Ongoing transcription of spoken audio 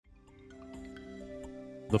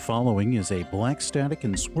The following is a Black Static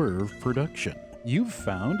and Swerve production. You've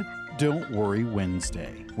found Don't Worry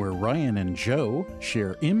Wednesday, where Ryan and Joe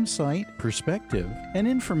share insight, perspective, and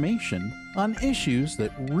information on issues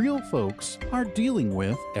that real folks are dealing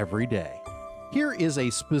with every day. Here is a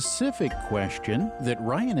specific question that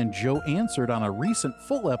Ryan and Joe answered on a recent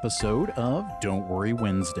full episode of Don't Worry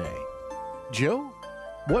Wednesday. Joe,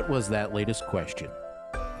 what was that latest question?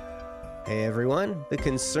 Hey everyone, the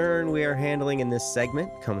concern we are handling in this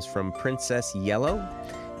segment comes from Princess Yellow,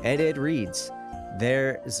 and it reads,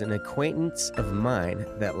 "There's an acquaintance of mine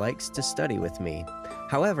that likes to study with me.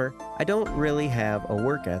 However, I don't really have a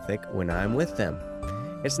work ethic when I'm with them.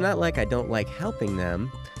 It's not like I don't like helping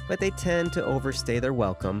them, but they tend to overstay their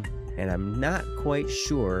welcome, and I'm not quite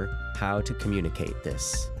sure how to communicate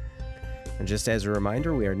this." And just as a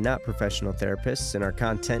reminder, we are not professional therapists, and our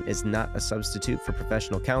content is not a substitute for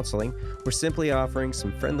professional counseling. We're simply offering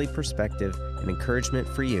some friendly perspective and encouragement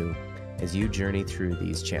for you as you journey through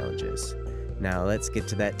these challenges. Now let's get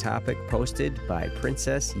to that topic posted by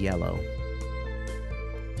Princess Yellow.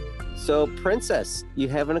 So, Princess, you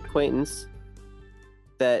have an acquaintance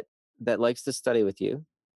that likes to study with you.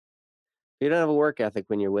 You don't have a work ethic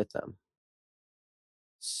when you're with them.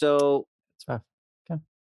 So, It's rough. Okay.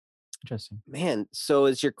 Interesting. man, so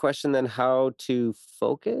is your question then how to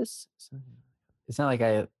focus? It's not like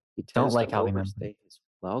I He don't tends like to helping them. overstay his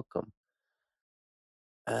welcome.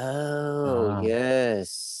 Oh,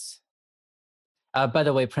 yes. By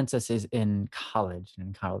the way, Princess is in college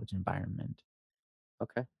environment.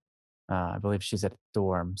 Okay. I believe she's at a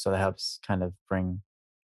dorm, so that helps kind of bring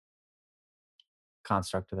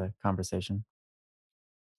construct to the conversation.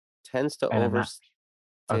 Tends to And I'm not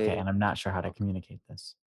overstay. and I'm not sure how to communicate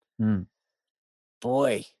this. Mm,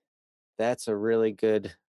 Boy, that's a really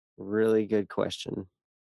good question.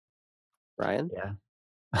 Ryan?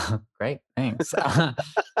 yeah. Great. Thanks.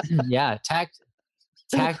 Yeah, tact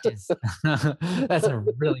is that's a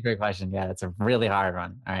really great question. Yeah, that's a really hard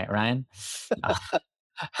one. All right, Ryan.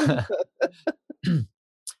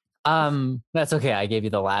 Uh, that's okay. I gave you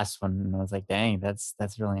the last one and I was like, dang, that's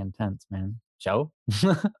really intense, man. Joe?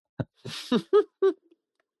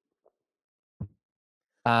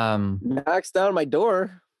 um, Knocks down my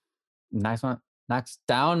door. Next one knocks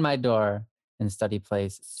down my door and study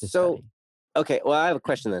place to So, study. okay, well, I have a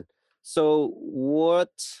question then. So,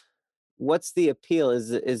 what's the appeal?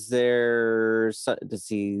 Is there does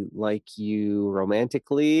he like you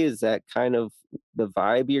romantically? Is that kind of the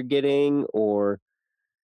vibe you're getting, or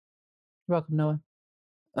You're welcome, Noah.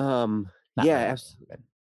 Not yeah, really.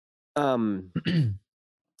 um, But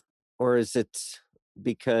or is it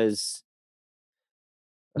because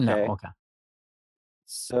no, okay, okay.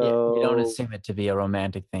 Yeah, you don't so assume it to be a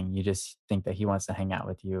romantic thing. You just think that he wants to hang out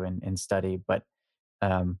with you and study. But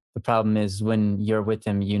the problem is when you're with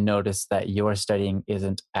him, you notice that your studying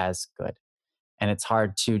isn't as good. And it's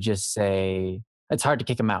hard to just say, it's hard to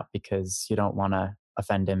kick him out because you don't want to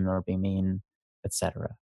offend him or be mean,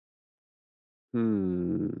 etc.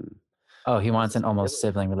 hmm, Oh, he wants an almost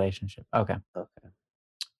sibling. sibling relationship. Okay. Okay.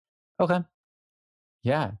 Okay.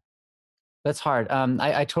 Yeah. That's hard.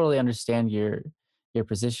 I totally understand your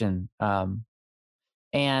position.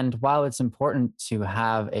 And while it's important to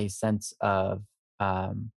have a sense of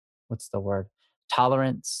what's the word?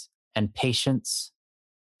 Tolerance and patience,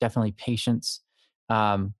 definitely patience.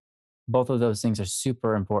 Um, both of those things are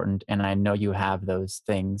super important. And I know you have those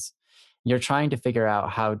things. You're trying to figure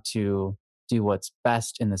out how to do what's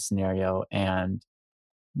best in the scenario and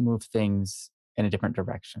move things in a different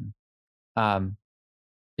direction. Um,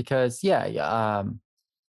 because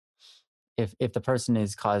if the person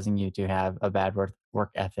is causing you to have a bad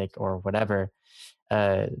work ethic or whatever,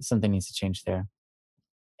 something needs to change there.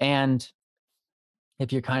 And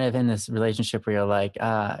if you're kind of in this relationship where you're like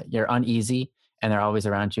you're uneasy and they're always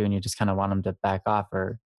around you and you just kind of want them to back off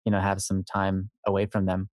or have some time away from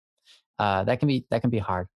them, that can be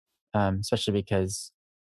hard, especially because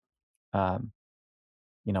um,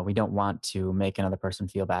 we don't want to make another person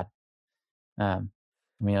feel bad. um,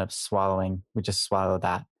 we end up swallowing. We just swallow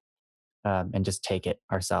that and just take it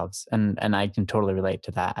ourselves. And I can totally relate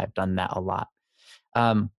to that. I've done that a lot.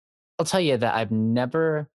 Um, I'll tell you that I've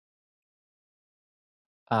never,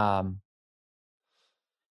 um,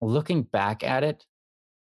 looking back at it,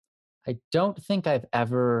 I don't think I've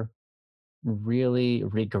ever really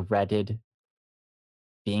regretted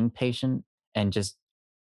being patient and just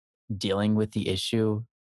dealing with the issue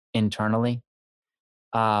internally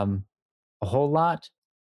um, a whole lot.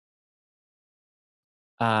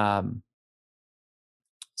 Um,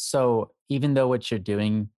 so even though what you're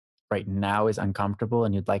doing right now is uncomfortable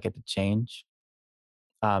and you'd like it to change,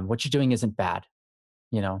 what you're doing isn't bad.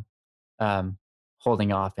 you know, um,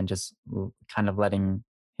 holding off and just kind of letting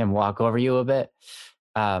him walk over you a bit.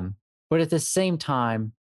 But at the same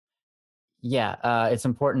time, yeah, it's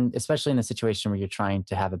important, especially in a situation where you're trying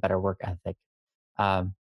to have a better work ethic.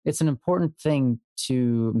 Um, it's an important thing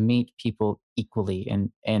to meet people equally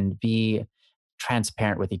and be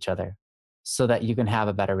transparent with each other so that you can have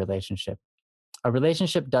a better relationship. A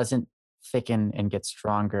relationship doesn't thicken and get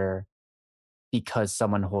stronger because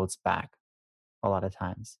someone holds back a lot of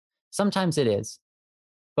times. Sometimes it is,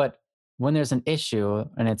 but when there's an issue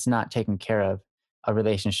and it's not taken care of, a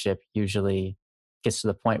relationship usually gets to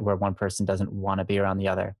the point where one person doesn't want to be around the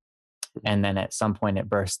other. And then at some point it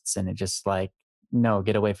bursts and it just like, no,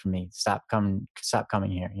 get away from me. Stop coming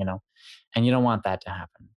here, you know? And you don't want that to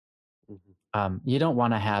happen. Mhm. You don't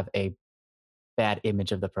want to have a bad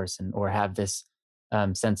image of the person or have this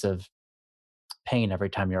sense of pain every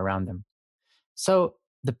time you're around them. So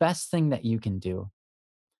the best thing that you can do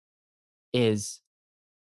is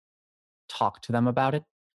talk to them about it,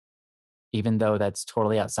 even though that's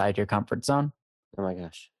totally outside your comfort zone. Oh my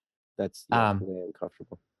gosh. That's, yeah, Um, really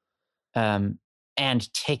uncomfortable. um,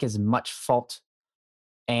 and take as much fault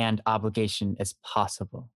and obligation as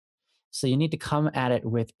possible. So you need to come at it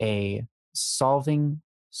with a solving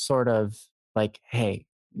sort of like, hey,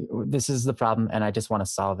 this is the problem and I just want to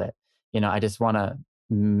solve it. I just want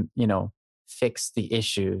to, fix the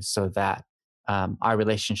issue so that our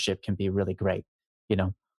relationship can be really great, you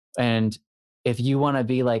know? And if you want to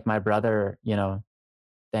be like my brother,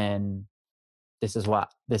 then this is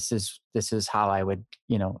how I would,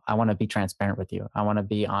 I want to be transparent with you. I want to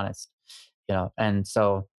be honest, and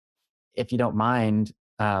so if you don't mind,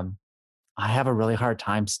 I have a really hard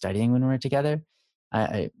time studying when we're together.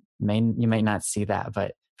 You may not see that,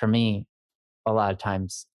 but for me, a lot of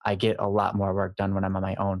times I get a lot more work done when I'm on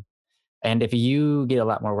my own. And if you get a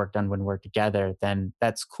lot more work done when we're together, then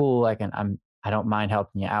that's cool. I don't mind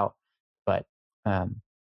helping you out, but um,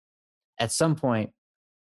 at some point,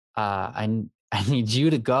 I need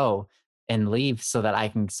you to go and leave so that I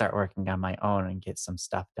can start working on my own and get some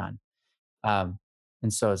stuff done. Um,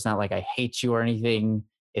 and so it's not like I hate you or anything.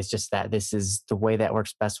 It's just that this is the way that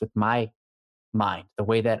works best with my mind, the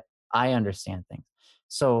way that I understand things.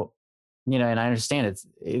 So, and I understand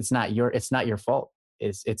it's not your fault.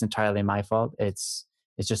 It's entirely my fault. It's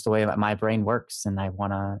just the way that my brain works, and I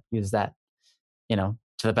want to use that, to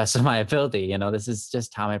the best of my ability. This is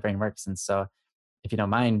just how my brain works. And so, if you don't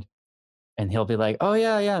mind, and he'll be like, "Oh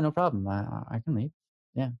yeah, yeah, no problem. I can leave.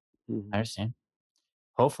 Yeah, I Mhm. understand."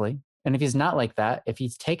 Hopefully. And if he's not like that, if he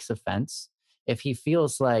takes offense, if he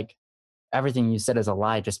feels like everything you said is a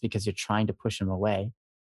lie just because you're trying to push him away,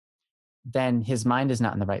 then his mind is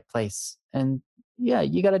not in the right place. And yeah,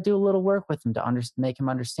 you got to do a little work with him to make him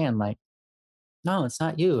understand, like, no, it's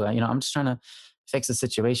not you. I'm just trying to fix the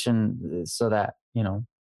situation so that,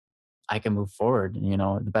 I can move forward,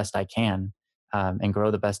 the best I can, and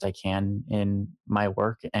grow the best I can in my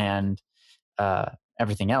work and uh,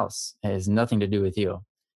 everything else. It has nothing to do with you.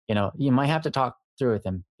 You might have to talk through with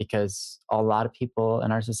him because a lot of people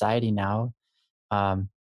in our society now, um,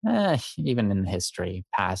 even in history,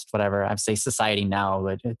 past, whatever, I say society now,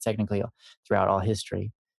 but technically throughout all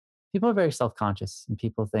history, people are very self conscious and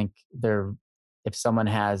people think if someone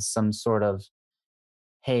has some sort of,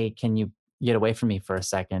 hey, can you get away from me for a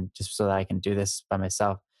second just so that I can do this by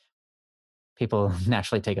myself? People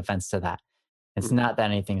naturally take offense to that. It's Mhm. not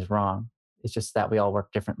that anything's wrong. It's just that we all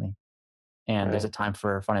work differently. And there's a Right. time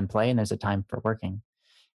for fun and play and there's a time for working.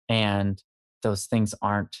 And those things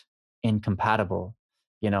aren't incompatible,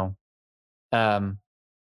 you know. Um,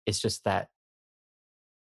 it's just that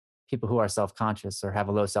people who are self-conscious or have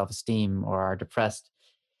a low self-esteem or are depressed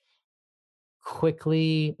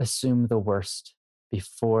quickly assume the worst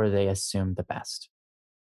before they assume the best.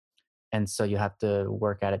 And so you have to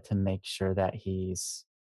work at it to make sure that he's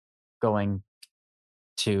going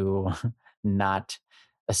to not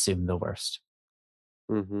assume the worst.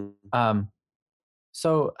 Mhm. Um,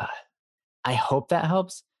 so I hope that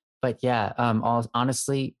helps. But yeah,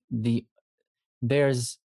 honestly,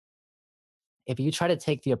 there's if you try to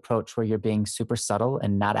take the approach where you're being super subtle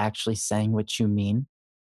and not actually saying what you mean,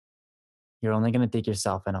 you're only going to dig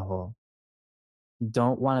yourself in a hole. You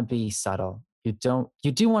don't want to be subtle. You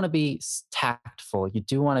do want to be tactful. You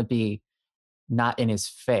do want to be not in his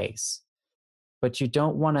face, but you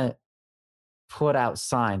don't want to put out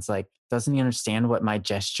signs like, doesn't he understand what my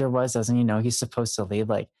gesture was? Doesn't he know he's supposed to leave?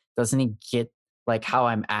 Like, doesn't he get like how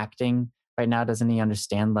I'm acting right now? Doesn't he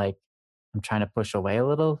understand like I'm trying to push away a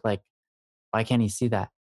little? Like, why can't he see that?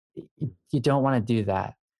 You don't want to do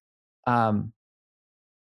that. Um,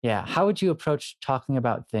 yeah. How would you approach talking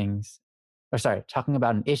about things? or sorry, talking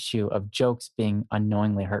about an issue of jokes being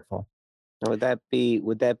unknowingly hurtful. Now, would that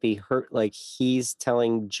be hurt like he's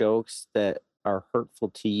telling jokes that are hurtful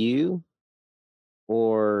to you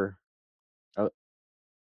or oh,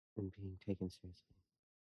 and being taken seriously?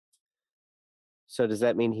 So does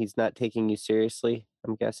that mean he's not taking you seriously?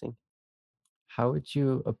 I'm guessing. How would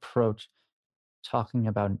you approach talking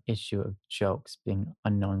about an issue of jokes being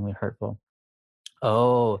unknowingly hurtful?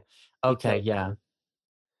 Oh, He okay, tells yeah.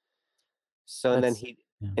 so and then That's he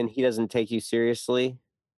yeah. and he doesn't take you seriously?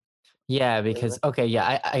 Yeah, Pretty because much? okay,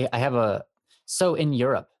 yeah, I have a so in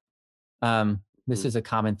Europe, this Mhm. is a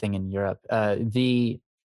common thing in Europe. The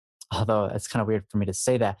although it's kind of weird for me to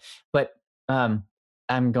say that, but um,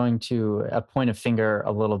 I'm going to point a finger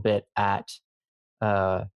a little bit at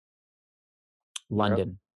uh, Europe?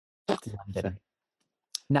 London. London, Sorry.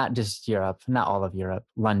 not just Europe, not all of Europe.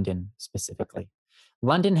 London Okay. specifically.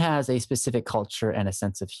 London has a specific culture and a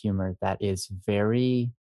sense of humor that is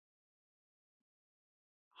very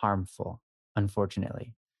harmful,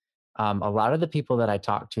 unfortunately. A lot of the people that I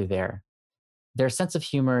talk to there, their sense of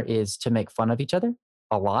humor is to make fun of each other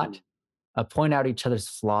a Mm. lot, point out each other's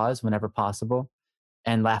flaws whenever possible,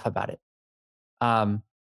 and laugh about it. Um,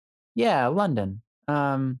 yeah, London.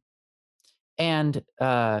 And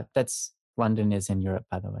that's London is in Europe,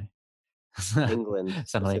 by the way. England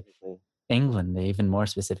Suddenly, specifically. England, even more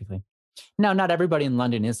specifically. Now, not everybody in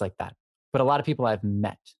London is like that, but a lot of people I've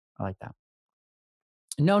met are like that.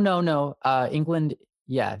 No, no, no. England,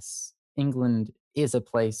 yes. England is a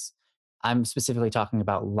place. I'm specifically talking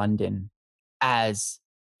about London as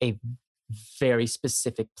a very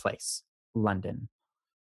specific place, London.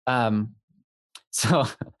 Um, so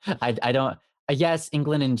I don't, yes,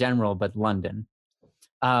 England in general, but London,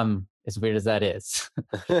 as weird as that is,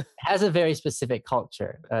 has a very specific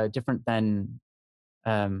culture, different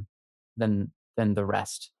um, than the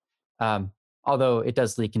rest. Um, Although it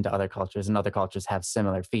does leak into other cultures, and other cultures have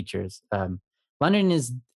similar features. London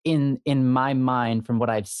is in my mind, from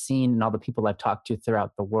what I've seen and all the people I've talked to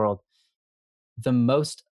throughout the world, the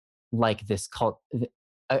most like this cult.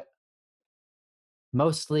 Uh,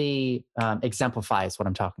 Mostly exemplifies what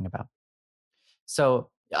I'm talking about. So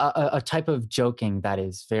a type of joking that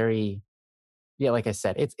is very yeah, like I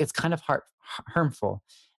said, it's kind of harmful.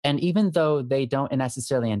 And even though they don't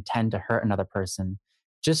necessarily intend to hurt another person,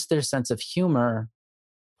 just their sense of humor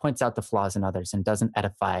points out the flaws in others and doesn't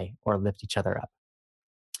edify or lift each other up.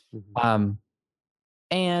 Mhm. Um,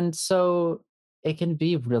 and so it can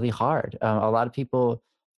be really hard. A lot of people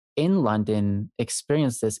in London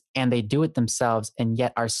experience this and they do it themselves and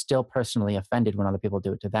yet are still personally offended when other people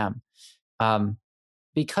do it to them. Um,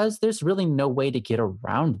 because there's really no way to get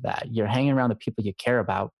around that. You're hanging around the people you care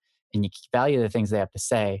about and you value the things they have to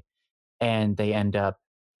say, and they end up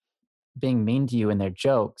being mean to you in their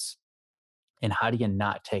jokes. And how do you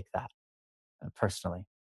not take that personally?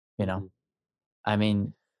 You know, Mhm. I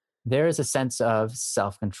mean, there is a sense of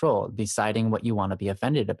self control, deciding what you want to be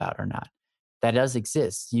offended about or not. That does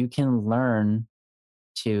exist. You can learn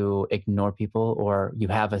to ignore people, or you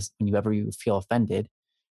have a, whenever you feel offended,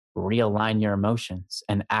 realign your emotions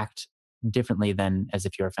and act differently than as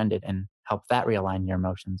if you're offended, and help that realign your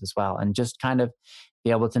emotions as well, and just kind of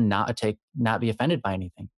be able to not be offended by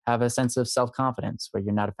anything, have a sense of self-confidence where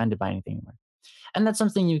you're not offended by anything anymore. And that's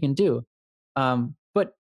something you can do,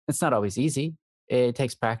 but it's not always easy. It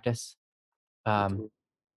takes practice, um, Mhm.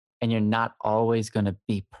 and you're not always going to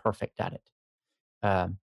be perfect at it.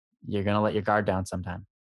 um, you're going to let your guard down sometime.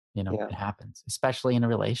 Yeah. It happens, especially in a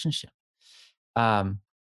relationship. um,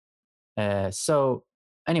 so,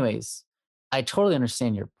 anyways, I totally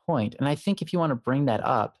understand your point, and I think if you want to bring that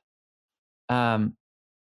up, um,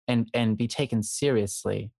 and be taken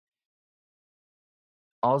seriously,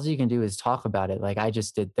 all you can do is talk about it, like I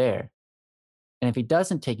just did there. And if he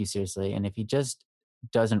doesn't take you seriously, and if he just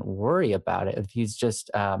doesn't worry about it, if he's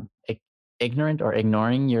just ignorant or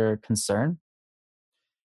ignoring your concern,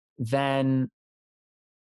 then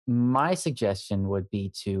my suggestion would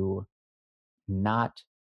be to not,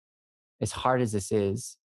 as hard as this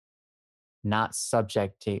is, not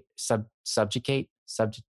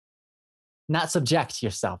not subject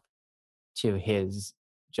yourself to his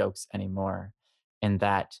jokes anymore, and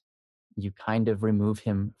that you kind of remove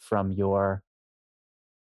him from your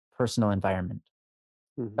personal environment,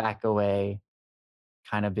 Mhm. back away,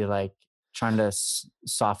 kind of be like trying to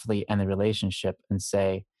softly end the relationship and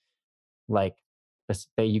say, like,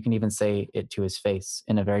 that you can even say it to his face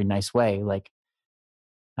in a very nice way, like,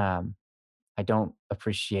 um, I don't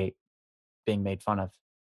appreciate being made fun of.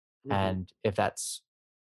 Mhm. And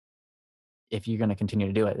if you're going to continue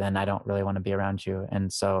to do it, then I don't really want to be around you.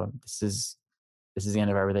 And so this is the end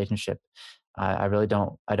of our relationship. I really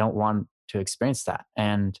don't. I don't want to experience that.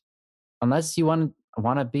 And unless you want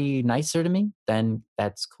to be nicer to me, then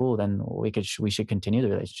that's cool. Then we should continue the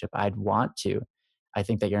relationship. I'd want to. I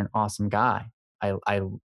think that you're an awesome guy. I I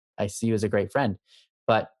I see you as a great friend,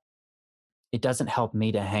 but it doesn't help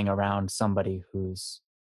me to hang around somebody who's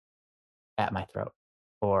at my throat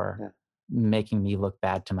or Yeah. making me look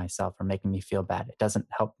bad to myself or making me feel bad. It doesn't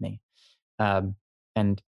help me.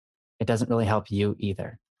 And it doesn't really help you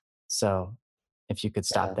either. So if you could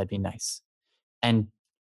stop, Yeah. that'd be nice. And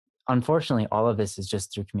unfortunately, all of this is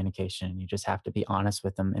just through communication. You just have to be honest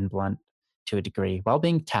with them and blunt to a degree while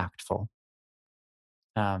being tactful.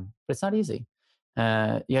 But it's not easy.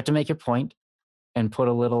 You have to make your point and put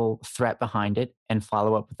a little threat behind it and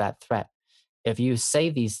follow up with that threat. If you say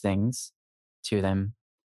these things to them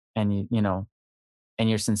and and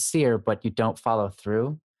you're sincere, but you don't follow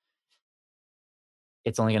through,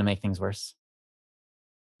 it's only going to make things worse.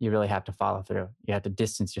 You really have to follow through. You have to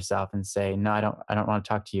distance yourself and say, "No, I don't want to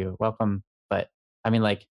talk to you. Welcome." But I mean,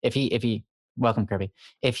 like, if he, welcome, Kirby.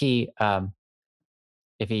 If he,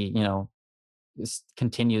 if he,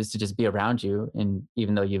 continues to just be around you, and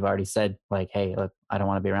even though you've already said, like, "Hey, look, I don't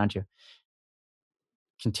want to be around you,"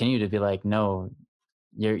 continue to be like, "No,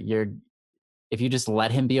 you're." If you just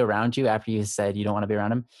let him be around you after you said you don't want to be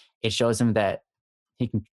around him, it shows him that he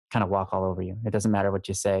can kind of walk all over you. It doesn't matter what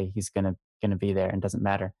you say; he's gonna be there, and it doesn't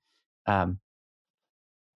matter. Um,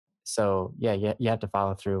 So yeah, you have to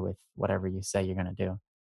follow through with whatever you say you're gonna do.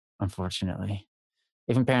 Unfortunately,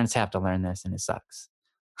 even parents have to learn this, and it sucks.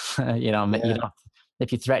 You Yeah. don't.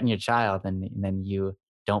 If you threaten your child and then you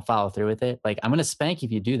don't follow through with it, like, I'm gonna spank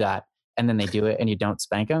if you do that, and then they do it, and you don't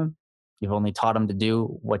spank them. You've only taught them to do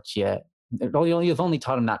what you've only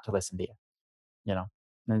taught them not to listen to you. You know.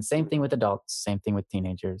 And same thing with adults. Same thing with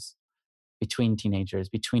teenagers, between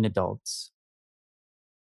adults.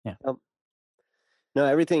 Yeah. Um, no,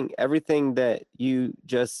 everything that you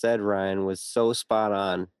just said, Ryan, was so spot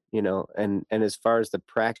on, and as far as the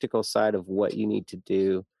practical side of what you need to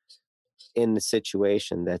do in the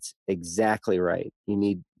situation, that's exactly right.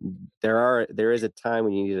 There is a time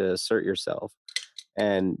when you need to assert yourself.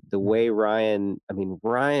 And the Mm. way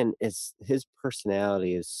Ryan is his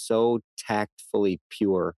personality is so tactfully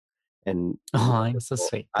pure and Oh, you're so wonderful.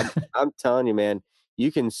 sweet. I'm telling you, man, you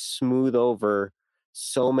can smooth over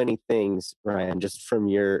so many things, Ryan, just from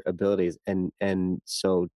your abilities. And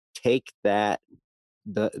so take that,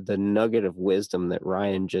 the nugget of wisdom that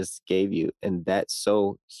Ryan just gave you, and that's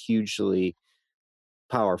so hugely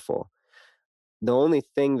powerful. The only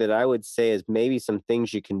thing that I would say is maybe some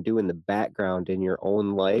things you can do in the background in your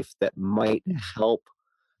own life that might Mm. help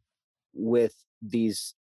with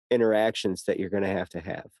these interactions that you're going to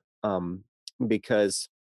have. Um, because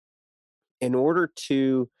in order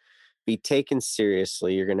to be taken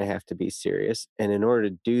seriously, you're going to have to be serious. And in order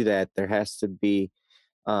to do that, there has to be,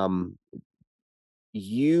 um,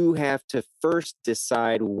 you have to first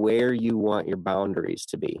decide where you want your boundaries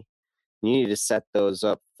to be. You need to set those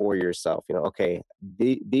up for yourself. Okay,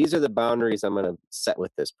 these are the boundaries I'm going to set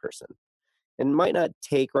with this person. And might not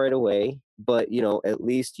take right away, but at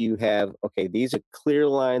least you have, okay, these are clear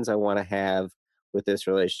lines I want to have with this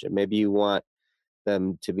relationship. Maybe you want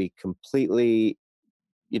them to be completely,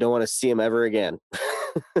 you don't want to see them ever again.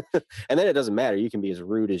 And then it doesn't matter. You can be as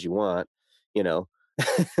rude as you want, you know,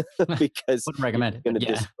 because Wouldn't you're recommend just it, going but to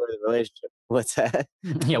yeah. destroy the relationship. What's that?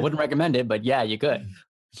 Yeah, wouldn't recommend it, but yeah, you could.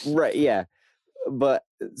 Right. Yeah. But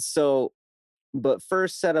so, but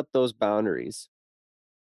first set up those boundaries.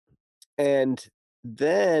 And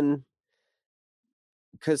then,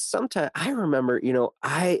 because sometimes I remember,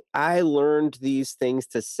 I learned these things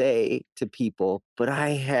to say to people, but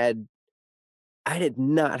I did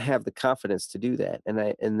not have the confidence to do that.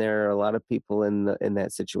 And there are a lot of people in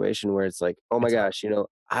that situation where it's like, oh my It's hard. gosh,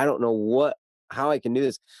 I don't know how I can do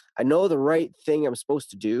this. I know the right thing I'm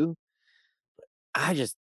supposed to do. I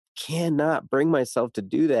just cannot bring myself to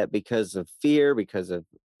do that because of fear, because of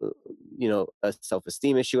a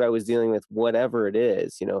self-esteem issue I was dealing with, whatever it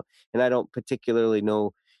is. And I don't particularly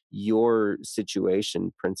know your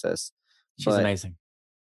situation, Princess, She's but amazing.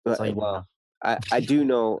 That's all you need to well, know. I do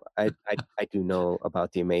know I do know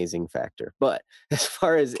about the amazing factor, but as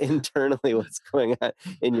far as internally what's going on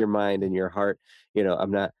in your mind and your heart,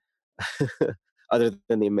 I'm not other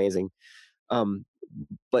than the amazing. Um,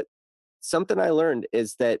 but something I learned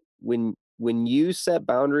is that when you set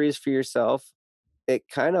boundaries for yourself, it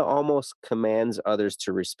kind of almost commands others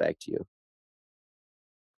to respect you.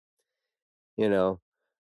 You know.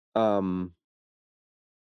 Um,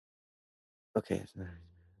 okay.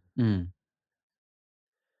 Mm.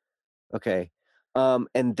 Okay.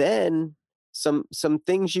 And then some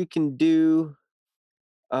things you can do.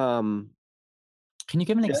 Um, Can you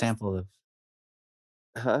give an just example of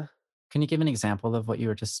huh? can you give an example of what you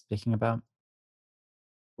were just speaking about?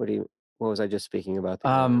 What do you? What was I just speaking about that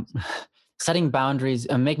you don't Um, understand? setting boundaries,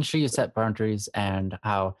 making sure you set boundaries, and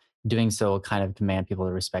how doing so will kind of demand people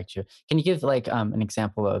to respect you. Can you give like an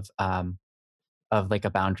example of like a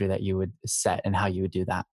boundary that you would set and how you would do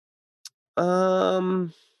that?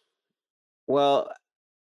 Um. Well,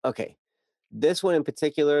 okay. This one in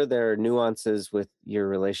particular, there are nuances with your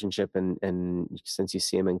relationship, and since you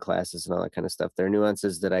see him in classes and all that kind of stuff, there are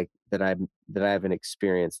nuances that I haven't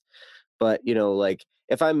experienced. But like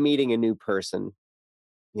if I'm meeting a new person,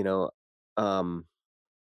 you know, um,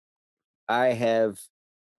 I have.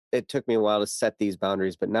 It took me a while to set these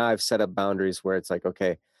boundaries, but now I've set up boundaries where it's like,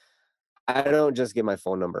 okay, I don't just give my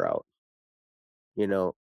phone number out. You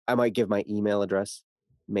know, I might give my email address,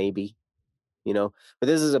 maybe, but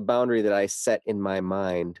this is a boundary that I set in my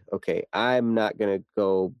mind. Okay, I'm not going to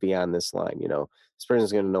go beyond this line. This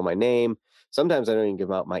person's going to know my name. Sometimes I don't even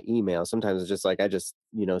give out my email. Sometimes it's just like I just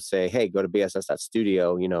say, hey, go to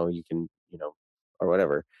bss.studio. You can, or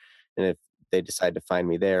whatever. And if they decide to find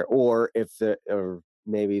me there, or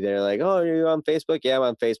maybe they're like, oh, are you on Facebook? Yeah, I'm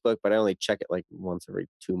on Facebook, but I only check it like once every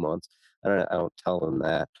 2 months. I don't tell them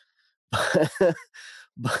that.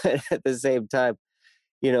 But at the same time,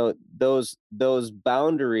 those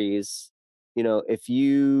boundaries, if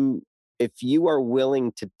you are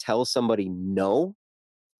willing to tell somebody no,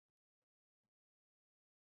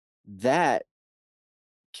 that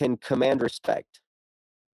can command respect.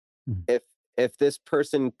 Mhm. If this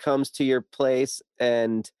person comes to your place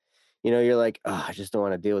and you're like, oh, I just don't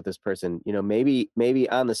want to deal with this person, maybe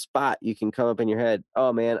on the spot you can come up in your head,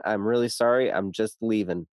 oh man, I'm really sorry, I'm just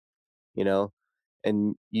leaving, you know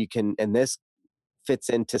and this fits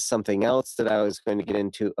into something else that I was going to get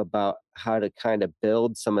into about how to kind of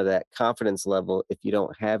build some of that confidence level if you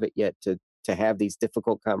don't have it yet, to have these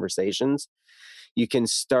difficult conversations. You can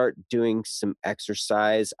start doing some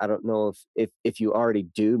exercise. I don't know if you already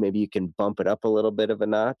do, maybe you can bump it up a little bit of a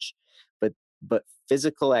notch, but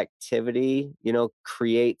physical activity,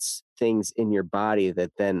 creates things in your body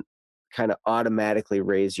that then kind of automatically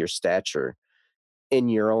raise your stature in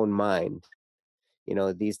your own mind.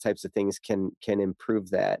 These types of things can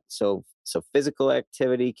improve that. So physical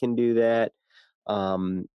activity can do that.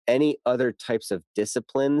 Any other types of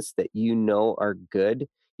disciplines that are good,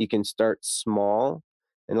 you can start small.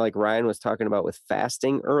 And like Ryan was talking about with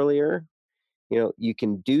fasting earlier, you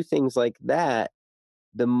can do things like that.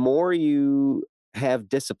 The more you have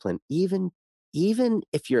discipline, even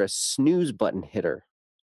if you're a snooze button hitter,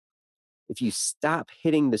 if you stop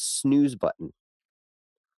hitting the snooze button,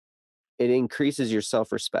 it increases your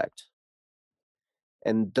self-respect.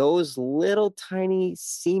 And those little tiny,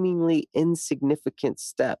 seemingly insignificant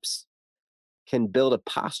steps can build a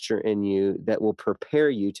posture in you that will prepare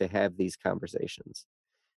you to have these conversations.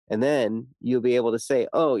 And then you'll be able to say,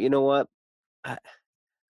 "Oh, you know what? I,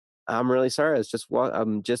 I'm really sorry.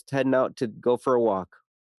 I'm just heading out to go for a walk,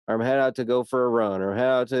 or I'm heading out to go for a run, or head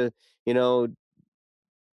out to, you know,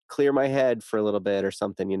 clear my head for a little bit or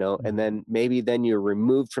something. And Mhm. then maybe then you're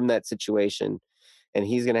removed from that situation, and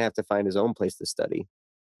he's going to have to find his own place to study.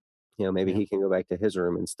 Maybe Yeah. he can go back to his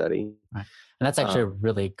room and study. Right. And that's actually a Um,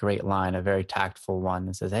 really great line, a very tactful one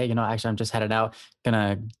that says, hey, actually, I'm just headed out,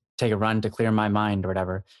 gonna take a run to clear my mind or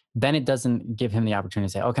whatever. Then it doesn't give him the opportunity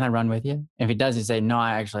to say, oh, can I run with you? If he does, he say, no,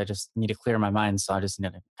 I just need to clear my mind. So I just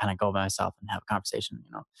need to kind of go by myself and have a conversation,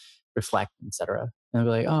 reflect, etc. And they'll be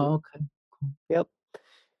like, mhm, oh, okay, cool. yep.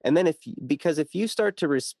 And then because if you start to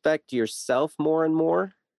respect yourself more and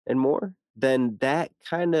more and more, then that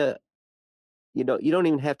kind of, you don't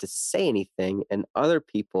even have to say anything. And other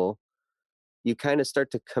people, you kind of start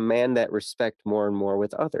to command that respect more and more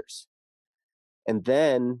with others. And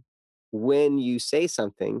then when you say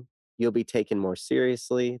something, you'll be taken more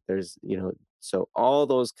seriously. So all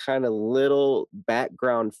those kind of little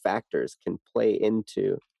background factors can play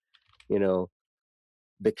into, you know,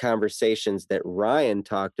 the conversations that Ryan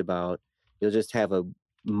talked about. You'll just have a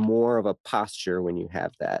more of a posture when you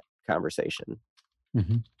have that conversation,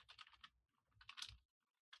 Hmm.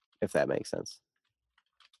 if that makes sense.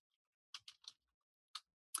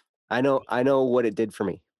 I know what it did for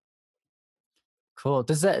me. Cool.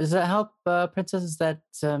 Does that help, Princess? Does that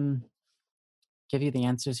give you the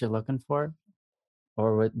answers you're looking for,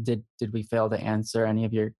 or did we fail to answer any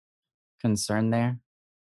of your concern there?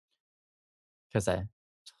 Because I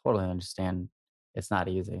totally understand it's not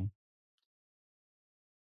easy.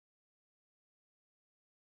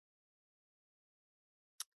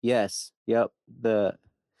 Yes. Yep.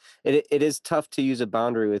 It is tough to use a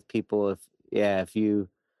boundary with people if you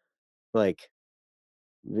like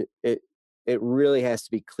it, it really has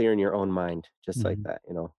to be clear in your own mind, just like Mhm. that,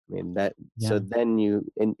 I mean, that, so Yeah. then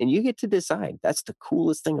and you get to decide. That's the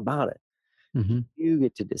coolest thing about it. Mhm. You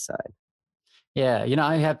get to decide. Yeah,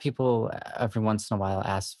 I have people every once in a while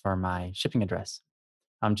ask for my shipping address,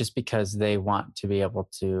 just because they want to be able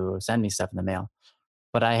to send me stuff in the mail.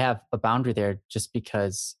 But I have a boundary there just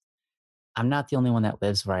because I'm not the only one that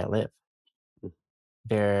lives where I live.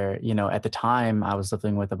 Mm, At the time I was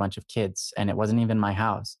living with a bunch of kids and it wasn't even my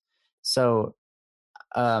house. So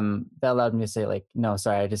that allowed me to say like, no,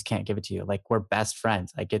 sorry, I just can't give it to you. Like we're best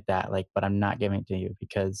friends. I get that. Like, but I'm not giving it to you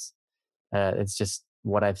because it's just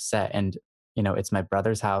what I've set. And, it's my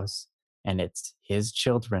brother's house and it's his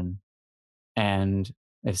children. And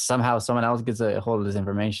if somehow someone else gets a hold of this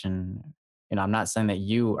information, I'm not saying that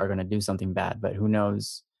you are going to do something bad, but who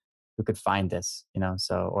knows who could find this,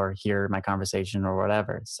 so, or hear my conversation or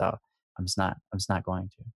whatever. So I'm just not going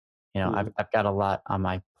to, mhm, I've got a lot on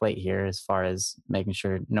my plate here as far as making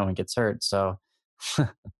sure no one gets hurt. So, you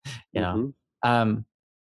know, mhm, um,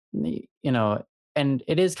 y- you know, and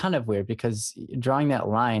it is kind of weird because drawing that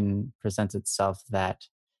line presents itself that,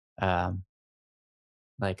 um,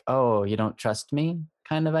 like, oh, you don't trust me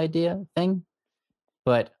kind of idea thing.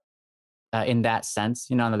 But in that sense,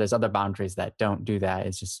 there's other boundaries that don't do that.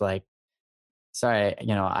 It's just like, sorry,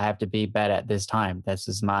 I have to be bed at this time. This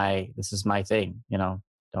is my thing, don't,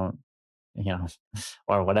 you know,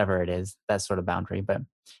 or whatever it is, that sort of boundary. But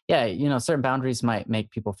yeah, certain boundaries might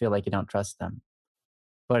make people feel like you don't trust them.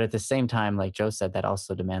 But at the same time, like Joe said, that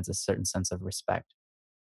also demands a certain sense of respect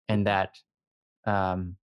and mhm, that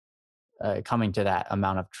um, coming to that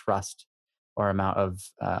amount of trust or amount of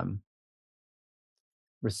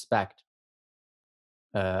respect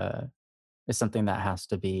uh, is something that has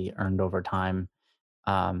to be earned over time,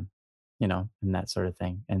 um, and that sort of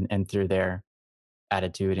thing, and through their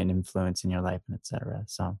attitude and influence in your life and etc.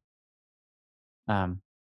 So, um,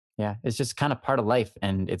 yeah, it's just kind of part of life,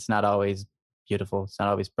 and it's not always beautiful. It's not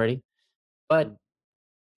always pretty, but mm,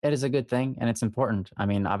 it is a good thing and it's important. I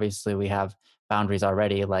mean, obviously, we have boundaries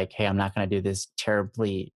already. Like, hey, I'm not going to do this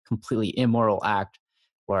terribly, completely immoral act,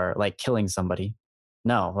 or like killing somebody.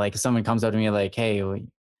 No, like if someone comes up to me like, hey, will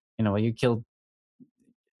you kill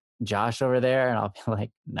Josh over there? And I'll be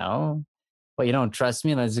like, no. But you don't trust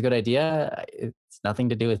me? That's a good idea. It's nothing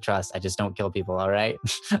to do with trust. I just don't kill people. All right.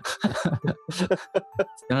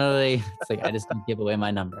 Similarly, it's like I just don't give away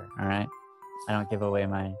my number. All right. I don't give away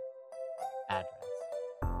my address.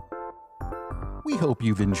 We hope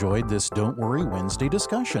you've enjoyed this Don't Worry Wednesday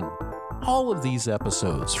discussion. All of these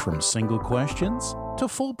episodes, from single questions to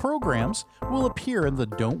full programs, will appear in the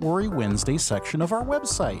Don't Worry Wednesday section of our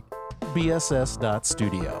website,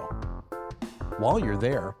 bss.studio. While you're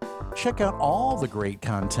there, check out all the great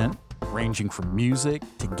content, ranging from music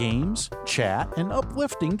to games, chat, and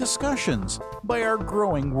uplifting discussions by our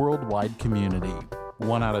growing worldwide community.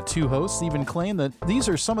 1 out of 2 hosts even claim that these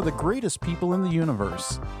are some of the greatest people in the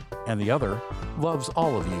universe, and the other loves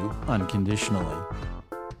all of you unconditionally.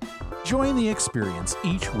 Join the experience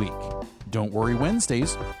each week. Don't Worry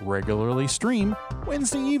Wednesdays regularly stream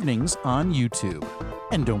Wednesday evenings on YouTube.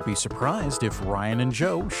 And don't be surprised if Ryan and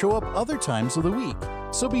Joe show up other times of the week.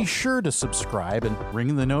 So be sure to subscribe and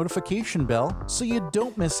ring the notification bell so you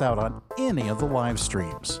don't miss out on any of the live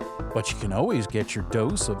streams. But you can always get your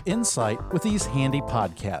dose of insight with these handy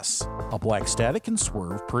podcasts, a Black Static and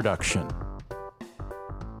Swerve production.